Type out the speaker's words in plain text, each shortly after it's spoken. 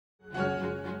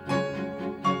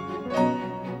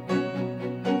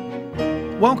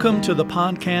Welcome to the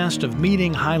podcast of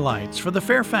meeting highlights for the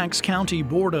Fairfax County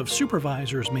Board of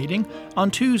Supervisors meeting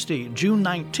on Tuesday, June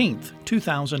 19,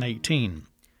 2018.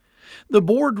 The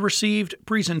board received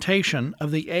presentation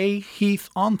of the A. Heath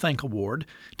Onthank Award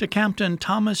to Captain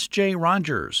Thomas J.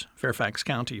 Rogers, Fairfax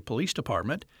County Police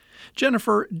Department,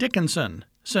 Jennifer Dickinson,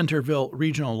 Centerville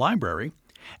Regional Library,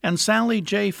 and Sally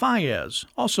J. Faez,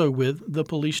 also with the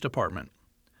Police Department.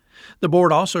 The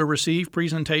board also received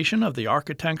presentation of the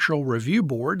Architectural Review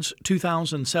Board's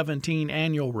 2017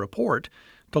 annual report.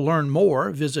 To learn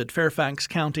more, visit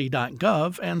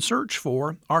fairfaxcounty.gov and search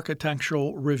for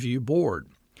Architectural Review Board.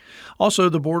 Also,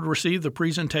 the board received the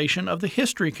presentation of the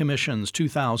History Commission's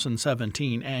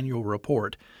 2017 annual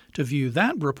report. To view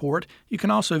that report, you can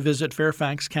also visit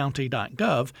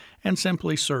fairfaxcounty.gov and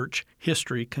simply search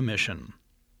History Commission.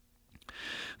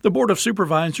 The Board of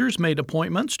Supervisors made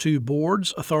appointments to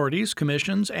boards, authorities,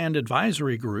 commissions, and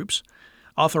advisory groups,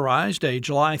 authorized a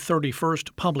July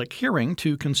 31st public hearing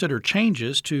to consider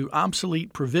changes to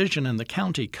obsolete provision in the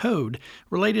county code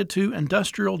related to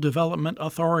Industrial Development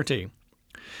Authority,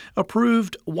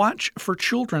 approved Watch for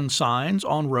Children signs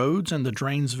on roads in the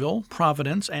Drainesville,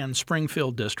 Providence, and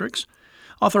Springfield districts,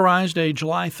 authorized a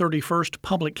July 31st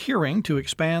public hearing to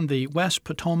expand the West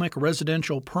Potomac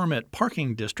Residential Permit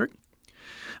Parking District,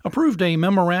 approved a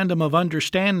memorandum of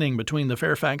understanding between the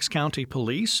Fairfax County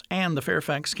Police and the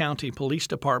Fairfax County Police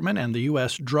Department and the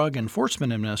U.S. Drug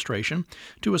Enforcement Administration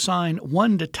to assign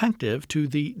one detective to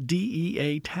the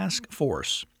DEA task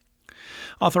force,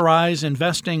 authorize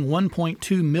investing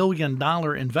 $1.2 million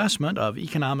investment of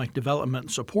economic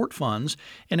development support funds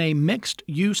in a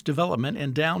mixed-use development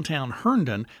in downtown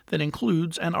Herndon that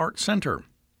includes an art center.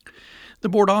 The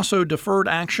board also deferred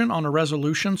action on a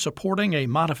resolution supporting a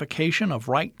modification of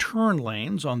right turn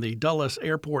lanes on the Dulles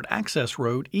Airport Access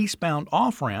Road eastbound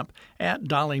off-ramp at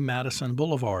Dolly Madison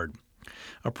Boulevard,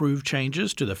 approved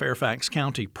changes to the Fairfax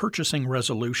County purchasing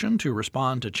resolution to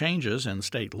respond to changes in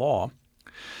state law,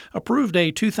 approved a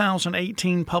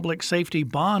 2018 public safety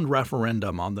bond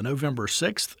referendum on the November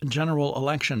 6th general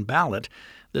election ballot.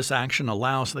 This action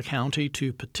allows the county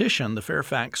to petition the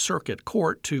Fairfax Circuit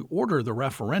Court to order the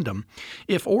referendum.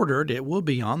 If ordered, it will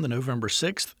be on the November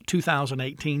 6,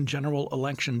 2018 general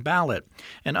election ballot.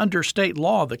 And under state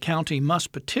law, the county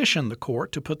must petition the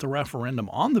court to put the referendum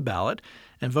on the ballot,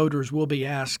 and voters will be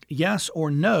asked yes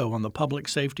or no on the public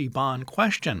safety bond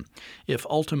question. If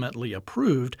ultimately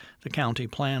approved, the county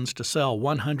plans to sell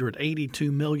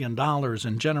 $182 million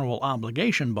in general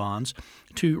obligation bonds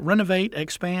to renovate,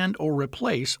 expand, or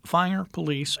replace fire,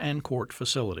 police, and court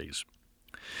facilities.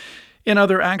 In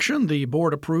other action, the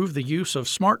board approved the use of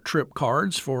Smart Trip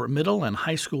cards for middle and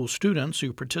high school students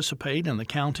who participate in the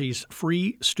county's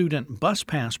free student bus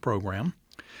pass program,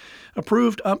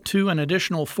 approved up to an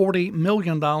additional $40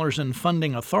 million in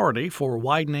funding authority for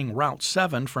widening Route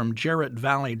 7 from Jarrett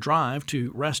Valley Drive to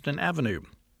Reston Avenue,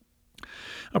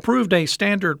 approved a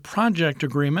standard project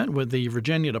agreement with the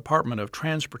Virginia Department of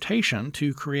Transportation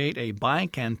to create a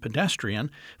bike and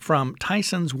pedestrian from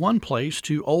Tyson's One Place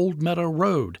to Old Meadow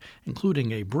Road,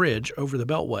 including a bridge over the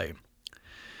Beltway,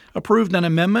 approved an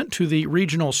amendment to the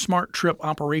Regional Smart Trip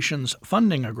Operations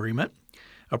Funding Agreement,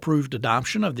 approved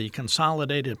adoption of the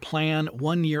Consolidated Plan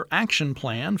One-Year Action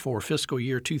Plan for fiscal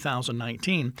year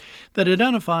 2019 that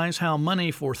identifies how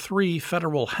money for 3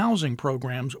 federal housing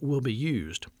programs will be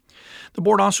used. The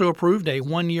board also approved a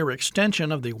 1-year extension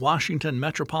of the Washington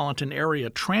Metropolitan Area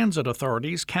Transit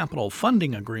Authority's capital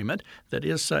funding agreement that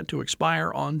is set to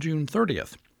expire on June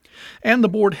 30th. And the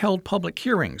board held public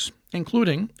hearings,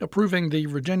 including approving the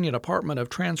Virginia Department of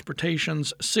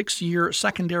Transportation's 6-year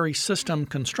secondary system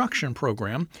construction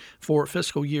program for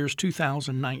fiscal years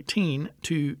 2019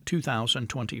 to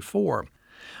 2024,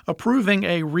 approving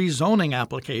a rezoning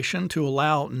application to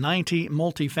allow 90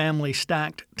 multifamily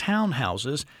stacked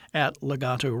townhouses at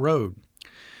Legato Road,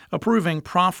 approving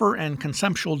proffer and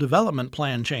conceptual development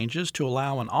plan changes to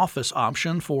allow an office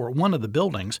option for one of the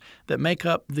buildings that make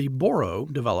up the Borough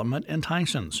development in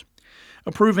Tysons,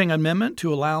 approving amendment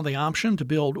to allow the option to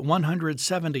build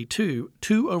 172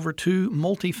 2-over-2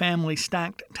 multifamily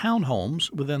stacked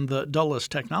townhomes within the Dulles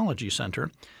Technology Center,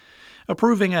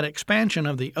 approving an expansion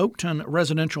of the Oakton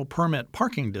Residential Permit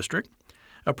Parking District,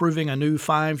 approving a new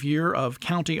 5-year of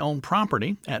county-owned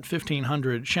property at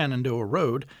 1500 Shenandoah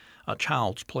Road, a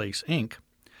Child's Place, Inc.,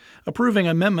 approving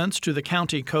amendments to the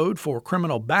county code for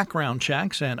criminal background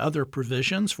checks and other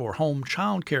provisions for home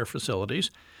child care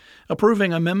facilities,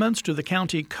 approving amendments to the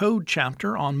county code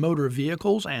chapter on motor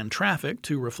vehicles and traffic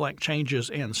to reflect changes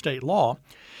in state law,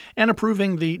 and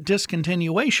approving the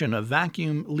discontinuation of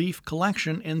vacuum leaf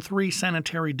collection in 3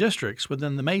 sanitary districts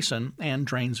within the Mason and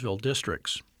Drainsville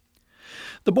districts.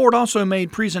 The board also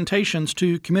made presentations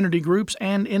to community groups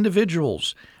and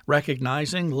individuals,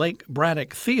 recognizing Lake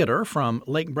Braddock Theater from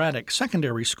Lake Braddock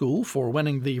Secondary School for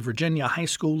winning the Virginia High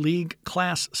School League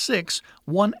Class 6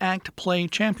 One-Act Play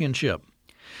Championship,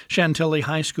 Chantilly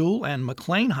High School and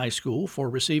McLean High School for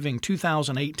receiving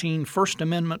 2018 First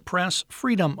Amendment Press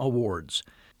Freedom Awards,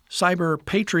 Cyber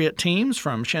Patriot teams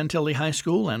from Chantilly High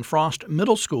School and Frost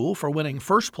Middle School for winning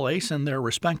first place in their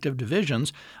respective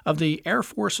divisions of the Air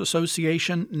Force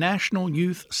Association National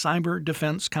Youth Cyber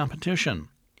Defense Competition,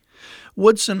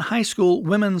 Woodson High School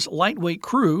Women's Lightweight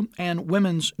Crew and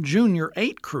Women's Junior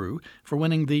 8 Crew for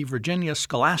winning the Virginia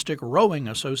Scholastic Rowing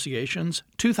Association's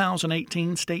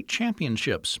 2018 State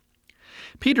Championships,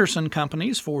 Peterson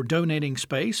Companies for donating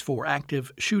space for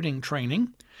active shooting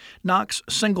training, Knox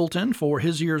Singleton for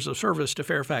his years of service to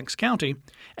Fairfax County,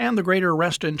 and the Greater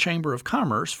Reston Chamber of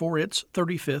Commerce for its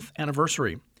 35th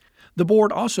anniversary. The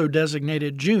board also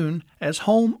designated June as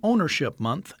Home Ownership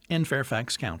Month in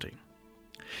Fairfax County.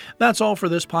 That's all for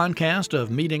this podcast of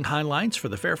meeting highlights for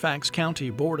the Fairfax County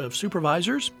Board of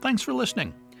Supervisors. Thanks for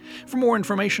listening. For more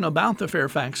information about the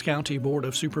Fairfax County Board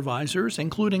of Supervisors,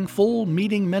 including full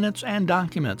meeting minutes and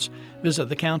documents, visit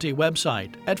the county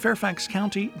website at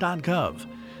fairfaxcounty.gov.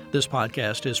 This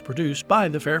podcast is produced by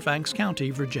the Fairfax County,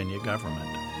 Virginia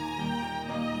government.